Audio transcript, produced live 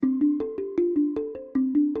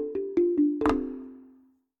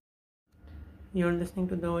You're listening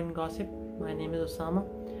to The Owen Gossip. My name is Osama,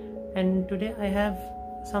 and today I have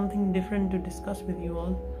something different to discuss with you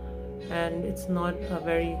all. And it's not a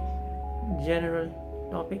very general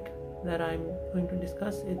topic that I'm going to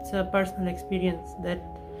discuss. It's a personal experience that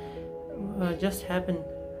just happened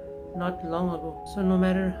not long ago. So, no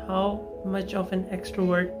matter how much of an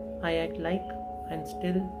extrovert I act like, I'm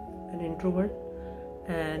still an introvert,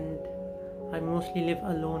 and I mostly live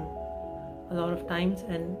alone a lot of times.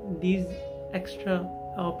 And these extra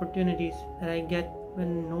opportunities that I get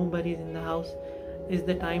when nobody's in the house is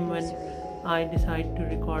the time when I decide to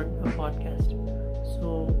record a podcast.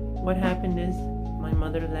 So what happened is my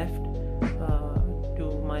mother left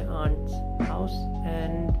to my aunt's house,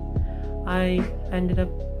 and I ended up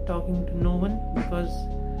talking to no one because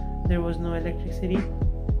there was no electricity,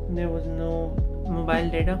 there was no mobile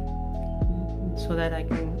data so that I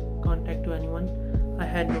can contact to anyone. I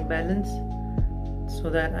had no balance so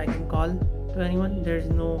that I can call to anyone. There's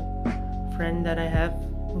no friend that I have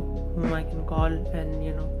whom I can call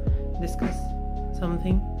and discuss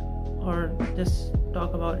something or just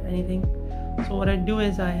talk about anything. So what I do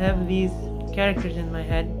is I have these characters in my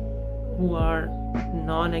head who are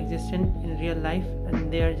non-existent in real life,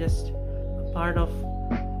 and they are just a part of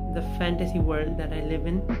the fantasy world that I live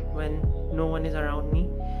in when no one is around me,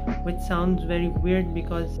 which sounds very weird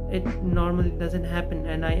because it normally doesn't happen,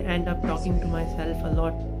 and I end up talking to myself a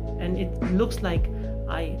lot, and it looks like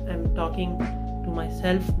I am talking to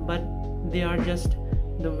myself, but they are just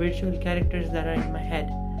the virtual characters that are in my head.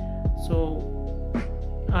 So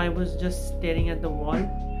I was just staring at the wall,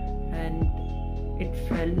 and it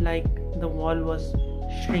felt like the wall was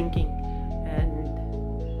shrinking, and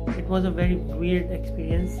it was a very weird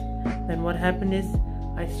experience. Then what happened is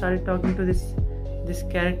I started talking to this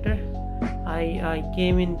character. I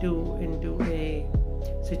came into a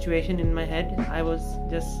situation in my head. I was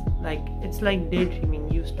just like, it's like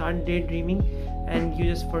daydreaming. You start daydreaming and you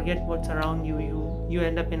just forget what's around you. You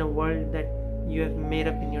end up in a world that you have made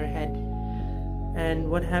up in your head. And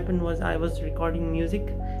what happened was I was recording music,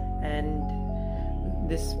 and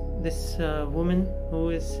this woman who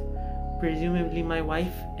is presumably my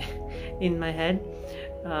wife in my head,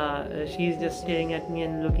 she's just staring at me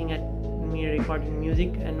and looking at me recording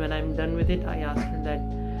music. And when I'm done with it, I asked her that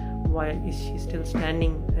why is she still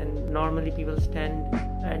standing, and normally people stand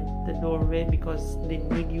at the doorway because they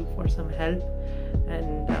need you for some help.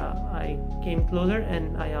 And I came closer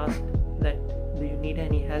and I asked that, do you need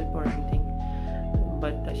any help or anything?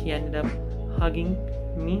 But she ended up hugging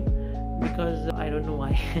me because I don't know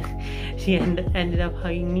why. She ended up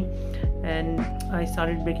hugging me, and I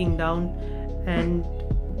started breaking down, and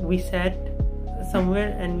we sat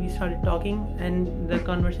somewhere and we started talking, and the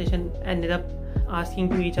conversation ended up asking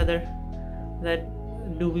to each other that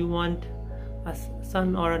do we want a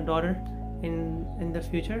son or a daughter in the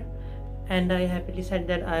future. And I happily said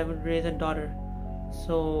that I would raise a daughter.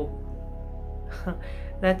 So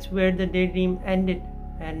that's where the daydream ended,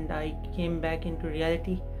 and I came back into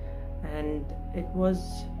reality. And it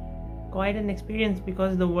was quite an experience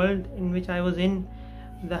because the world in which I was in,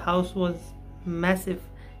 the house was massive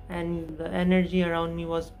and the energy around me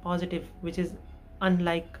was positive, which is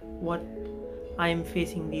unlike what I am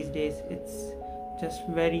facing these days. It's just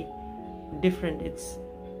very different. It's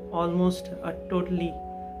almost a totally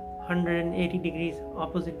 180 degrees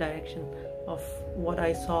opposite direction of what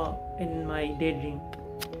I saw in my daydream.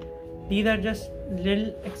 These are just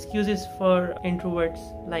little excuses for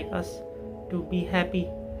introverts like us to be happy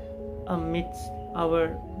amidst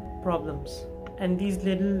our problems. And these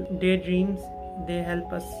little daydreams, they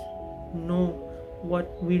help us know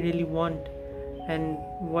what we really want and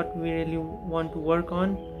what we really want to work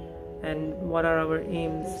on and what are our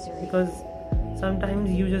aims. Because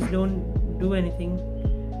sometimes you just don't do anything.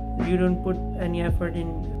 You don't put any effort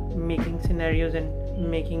in making scenarios and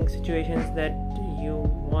making situations that you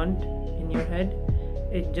want in your head.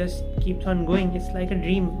 It just keeps on going. It's like a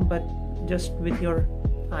dream, but just with your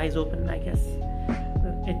eyes open, I guess.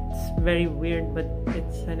 It's very weird, but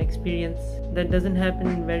it's an experience that doesn't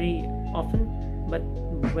happen very often. But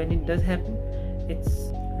when it does happen,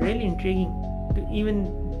 it's really intriguing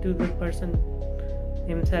to the person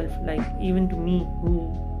himself, like even to me who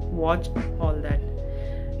watched all that.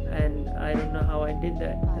 And I don't know how I did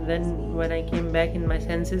that. And then when I came back in my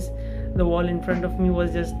senses, the wall in front of me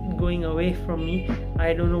was just going away from me.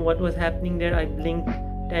 I don't know what was happening there. I blinked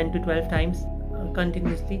 10 to 12 times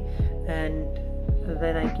continuously, and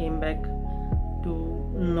then I came back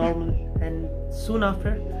to normal. And soon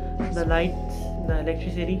after, the lights, the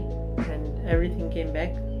electricity and everything came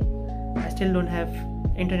back. I still don't have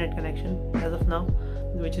internet connection as of now,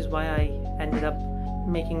 which is why I ended up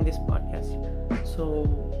making this podcast. So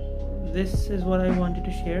this is what I wanted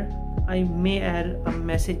to share. I may add a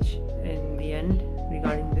message in the end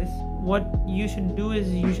regarding this. What you should do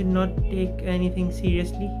is you should not take anything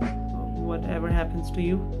seriously, whatever happens to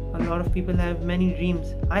you. A lot of people have many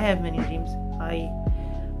dreams. I have many dreams. I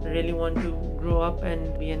really want to grow up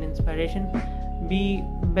and be an inspiration, be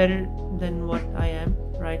better than what I am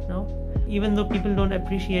right now. Even though people don't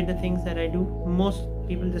appreciate the things that I do, most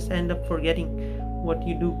people just end up forgetting what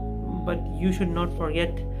you do. But you should not forget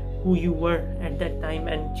who you were at that time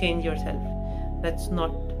and change yourself. That's not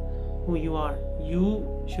who you are.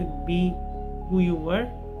 You should be who you were,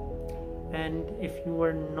 and if you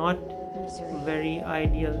were not very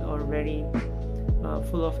ideal or very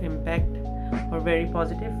full of impact or very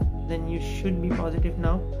positive, then you should be positive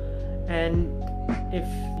now. And if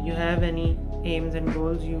you have any aims and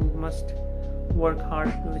goals, you must work hard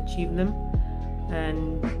to achieve them.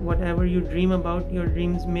 And whatever you dream about, your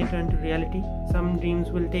dreams may turn to reality. Some dreams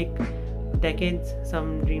will take decades,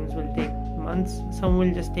 some dreams will take months, some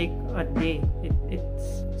will just take a day.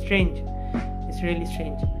 It's strange. It's really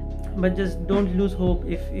strange. But just don't lose hope.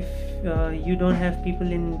 If you don't have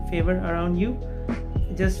people in favor around you,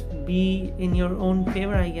 just be in your own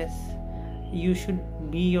favor, I guess. You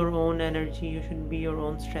should be your own energy. You should be your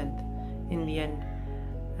own strength in the end.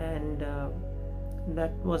 And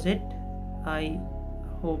that was it. I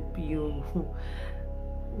hope you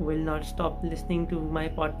will not stop listening to my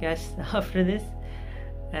podcast after this.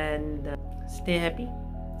 And stay happy,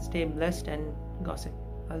 stay blessed, and gossip.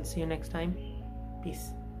 I'll see you next time.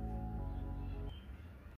 Peace.